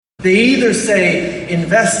They either say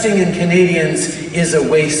investing in Canadians is a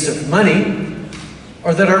waste of money,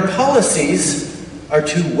 or that our policies are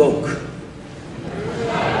too woke.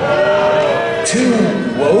 Too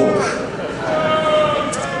woke?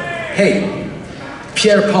 Hey,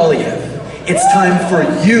 Pierre Poilievre, it's time for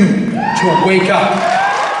you to wake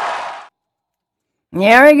up.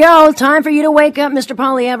 There we go. Time for you to wake up, Mr.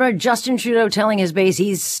 Poilievre. Justin Trudeau telling his base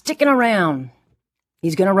he's sticking around.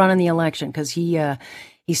 He's going to run in the election because he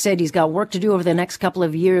said he's got work to do over the next couple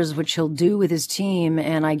of years, which he'll do with his team.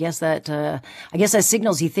 And I guess that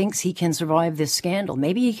signals he thinks he can survive this scandal.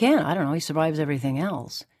 Maybe he can. I don't know. He survives everything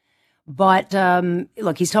else. But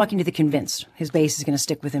look, he's talking to the convinced. His base is going to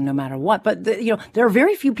stick with him no matter what. But there are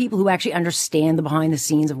very few people who actually understand the behind the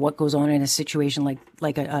scenes of what goes on in a situation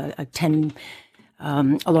like a 10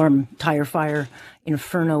 alarm tire fire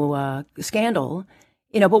inferno scandal.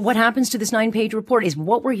 But what happens to this 9-page report? Is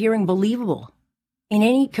what we're hearing believable in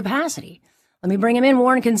any capacity? Let me bring him in.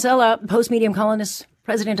 Warren Kinsella, post-medium columnist,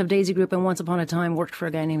 president of Daisy Group, and once upon a time worked for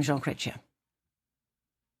a guy named Jean Chrétien.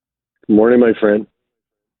 Good morning, my friend.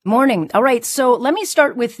 Morning. All right. So let me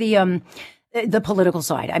start with the political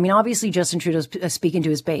side. I mean, obviously Justin Trudeau's speaking to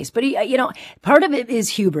his base, but he, part of it is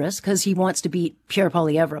hubris because he wants to beat Pierre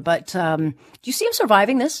Poilievre. But do you see him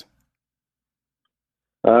surviving this?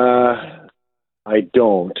 I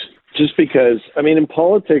don't. Just because, in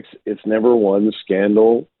politics, it's never one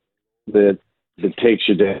scandal that takes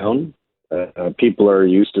you down. People are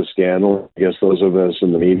used to scandal. I guess those of us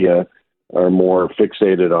in the media are more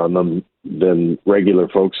fixated on them than regular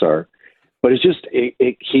folks are. But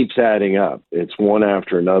it keeps adding up. It's one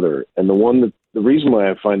after another. And the reason why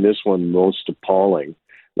I find this one most appalling,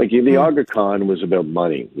 the Aga Khan was about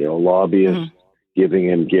money, lobbyists giving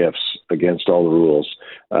him gifts against all the rules.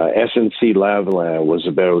 SNC Lavalin was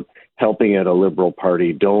about helping out a Liberal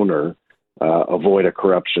Party donor avoid a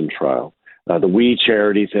corruption trial. The We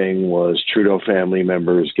Charity thing was Trudeau family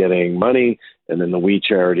members getting money and then the We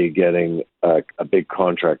Charity getting a big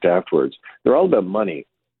contract afterwards. They're all about money.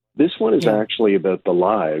 This one is actually about the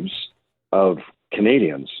lives of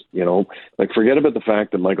Canadians. Forget about the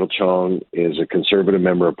fact that Michael Chong is a Conservative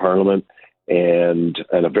member of Parliament and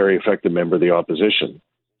a very effective member of the opposition.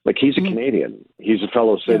 He's a Canadian. He's a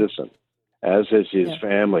fellow citizen, as is his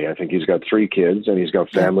family. I think he's got 3 kids and he's got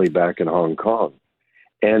family back in Hong Kong.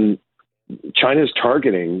 And China's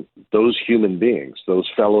targeting those human beings, those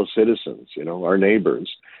fellow citizens, our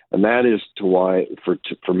neighbors. And that is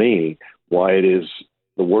for me, why it is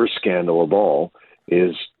the worst scandal of all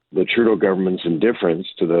is the Trudeau government's indifference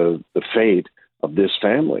to the fate of this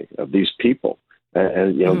family, of these people.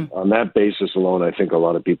 And on that basis alone, I think a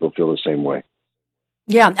lot of people feel the same way.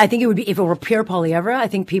 Yeah, I think it would be, if it were Pierre Poilievre, I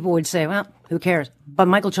think people would say, well, who cares? But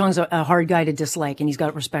Michael Chong's a hard guy to dislike, and he's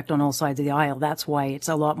got respect on all sides of the aisle. That's why it's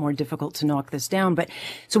a lot more difficult to knock this down. But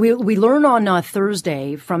so we learn on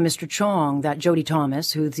Thursday from Mr. Chong that Jody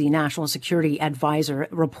Thomas, who's the national security advisor,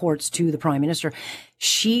 reports to the Prime Minister.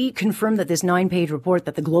 She confirmed that this 9-page report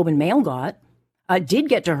that the Globe and Mail got did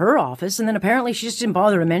get to her office, and then apparently she just didn't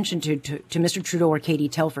bother to mention to Mr. Trudeau or Katie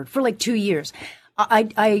Telford for 2 years.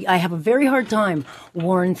 I have a very hard time,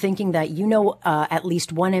 Warren, thinking that at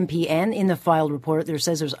least one MP, and in the filed report there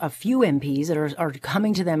says there's a few MPs that are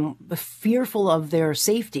coming to them fearful of their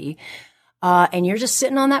safety, and you're just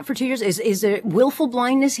sitting on that for 2 years. Is there willful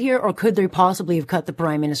blindness here, or could they possibly have cut the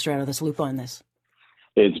Prime Minister out of this loop on this?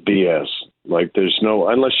 It's BS. There's no,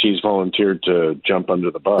 unless she's volunteered to jump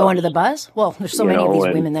under the bus. Go under the bus? Well, there's so many of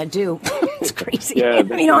these women that do. It's crazy. Yeah,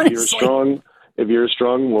 honestly. If you're a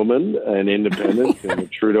strong woman and independent in the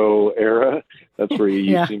Trudeau era, that's where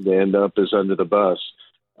you seem to end up, is under the bus.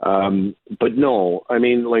 But no,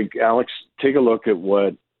 Alex, take a look at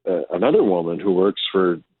what another woman who works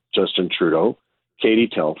for Justin Trudeau, Katie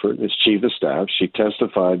Telford, is chief of staff. She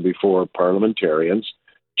testified before parliamentarians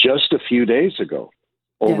just a few days ago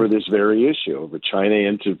over this very issue, over China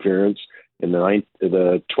interference in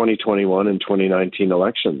the 2021 and 2019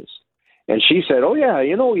 elections. And she said,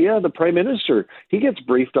 the Prime Minister, he gets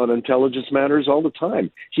briefed on intelligence matters all the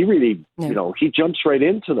time. He really, he jumps right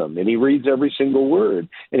into them and he reads every single word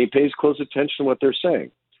and he pays close attention to what they're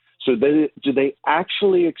saying. So do they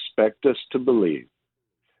actually expect us to believe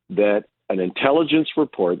that an intelligence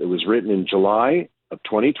report that was written in July of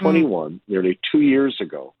 2021, nearly 2 years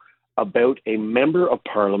ago, about a member of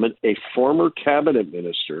Parliament, a former cabinet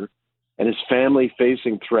minister, and his family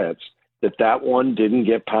facing threats, that one didn't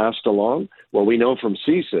get passed along? Well, we know from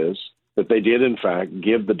CSIS that they did, in fact,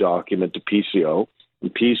 give the document to PCO.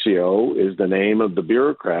 And PCO is the name of the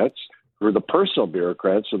bureaucrats, who are the personal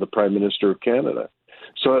bureaucrats of the Prime Minister of Canada.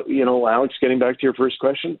 So, Alex, getting back to your first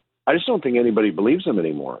question, I just don't think anybody believes them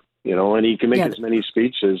anymore. and he can make Yeah. as many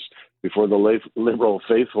speeches before the liberal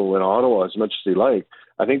faithful in Ottawa as much as he like.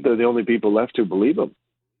 I think they're the only people left who believe him.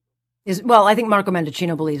 Well, I think Marco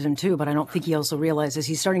Mendocino believes him too, but I don't think he also realizes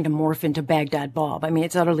he's starting to morph into Baghdad Bob. I mean,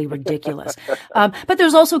 it's utterly ridiculous. But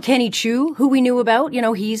there's also Kenny Chu, who we knew about.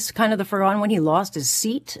 He's kind of the forgotten one. He lost his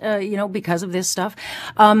seat, because of this stuff.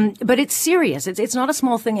 But it's serious. It's not a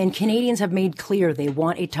small thing. And Canadians have made clear they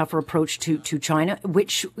want a tougher approach to China,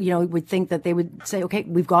 which, would think that they would say, okay,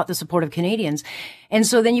 we've got the support of Canadians. And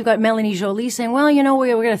so then you've got Melanie Joly saying, well,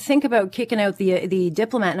 we're going to think about kicking out the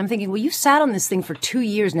diplomat. And I'm thinking, well, you sat on this thing for 2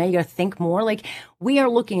 years. Now you got to think more. Like, we are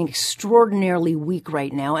looking extraordinarily weak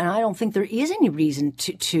right now. And I don't think there is any reason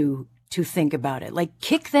to think about it. Like,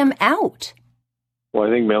 kick them out. Well, I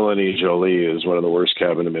think Melanie Joly is one of the worst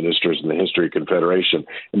cabinet ministers in the history of Confederation.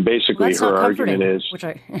 And basically her argument is,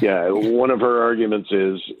 one of her arguments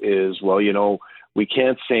is, well, we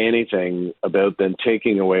can't say anything about them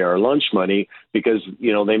taking away our lunch money because,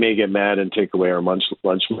 they may get mad and take away our lunch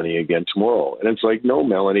money again tomorrow. And it's like, no,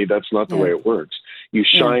 Melanie, that's not the way it works. You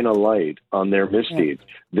shine a light on their misdeeds.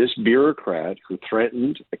 This bureaucrat who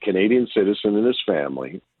threatened a Canadian citizen and his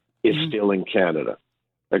family is still in Canada.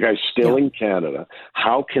 The guy's still in Canada.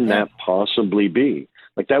 How can that possibly be?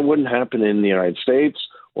 Like, that wouldn't happen in the United States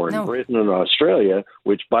or in Britain and Australia,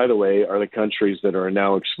 which, by the way, are the countries that are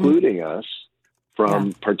now excluding us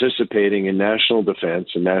from participating in national defense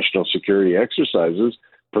and national security exercises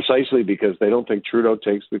precisely because they don't think Trudeau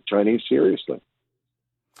takes the Chinese seriously.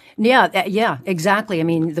 Yeah, exactly. I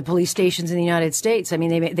mean, the police stations in the United States, I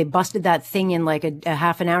mean, they busted that thing in like a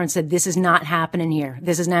half an hour and said, this is not happening here.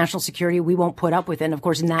 This is national security. We won't put up with it. And of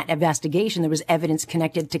course, in that investigation, there was evidence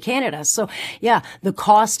connected to Canada. So yeah, the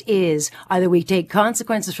cost is either we take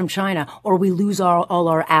consequences from China or we lose all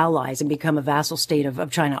our allies and become a vassal state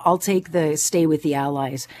of China. I'll take the stay with the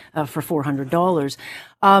allies for $400.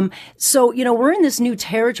 So, we're in this new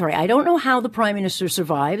territory. I don't know how the prime minister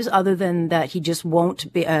survives other than that he just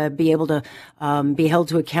won't be able to, be held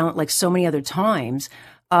to account like so many other times.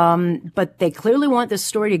 But they clearly want this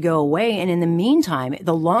story to go away. And in the meantime,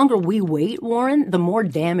 the longer we wait, Warren, the more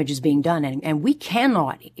damage is being done. And we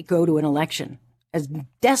cannot go to an election. As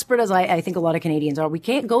desperate as I think a lot of Canadians are, we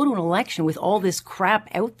can't go to an election with all this crap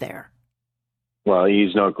out there. Well,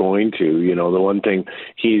 he's not going to. The one thing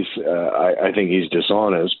I think he's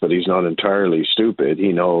dishonest, but he's not entirely stupid.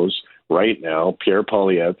 He knows right now, Pierre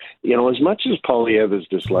Poilievre, as much as Poilievre is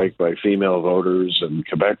disliked by female voters and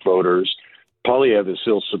Quebec voters, Poilievre is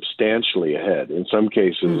still substantially ahead, in some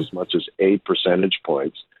cases as much as 8 percentage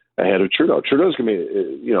points ahead of Trudeau. Trudeau's going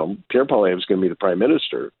to be, Pierre Poilievre is going to be the prime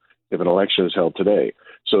minister if an election is held today.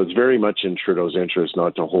 So it's very much in Trudeau's interest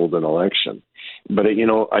not to hold an election. But,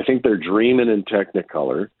 I think they're dreaming in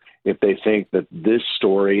Technicolor if they think that this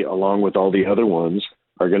story, along with all the other ones,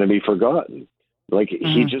 are going to be forgotten. Like,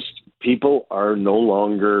 people are no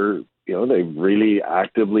longer, they really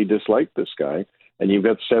actively dislike this guy. And you've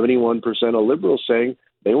got 71% of Liberals saying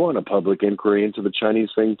they want a public inquiry into the Chinese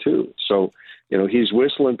thing, too. So, he's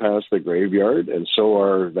whistling past the graveyard, and so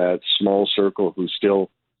are that small circle who still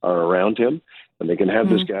are around him. And they can have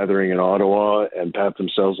this gathering in Ottawa and pat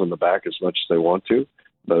themselves on the back as much as they want to,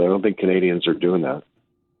 but I don't think Canadians are doing that.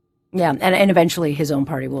 Yeah, and eventually his own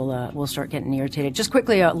party will start getting irritated. Just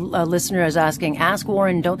quickly, a listener is asking, ask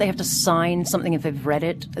Warren, don't they have to sign something if they've read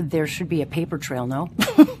it? There should be a paper trail, no?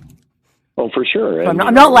 Oh, for sure.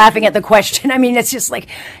 I'm not laughing at the question. I mean, it's just like,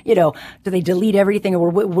 do they delete everything, or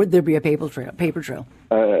would there be a paper trail?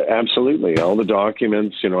 Absolutely. All the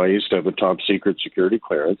documents, I used to have a top secret security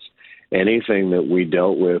clearance. Anything that we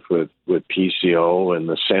dealt with PCO and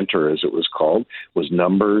the center, as it was called, was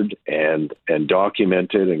numbered and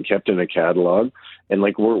documented and kept in a catalog. And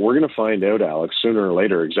like we're going to find out, Alex, sooner or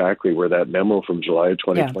later exactly where that memo from July of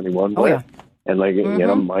 2021 went. Yeah. And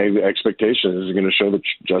my expectation is going to show that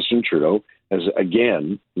Justin Trudeau has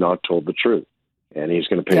again not told the truth, and he's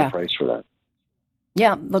going to pay a price for that.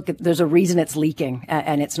 Yeah, look, there's a reason it's leaking,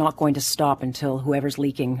 and it's not going to stop until whoever's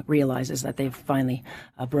leaking realizes that they've finally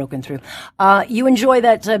broken through. You enjoy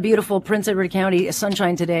that beautiful Prince Edward County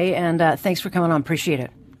sunshine today, and thanks for coming on. Appreciate it.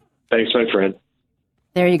 Thanks, my friend.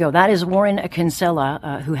 There you go. That is Warren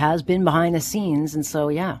Kinsella, who has been behind the scenes, and so,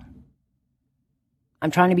 yeah,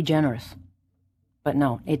 I'm trying to be generous, but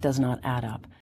no, it does not add up.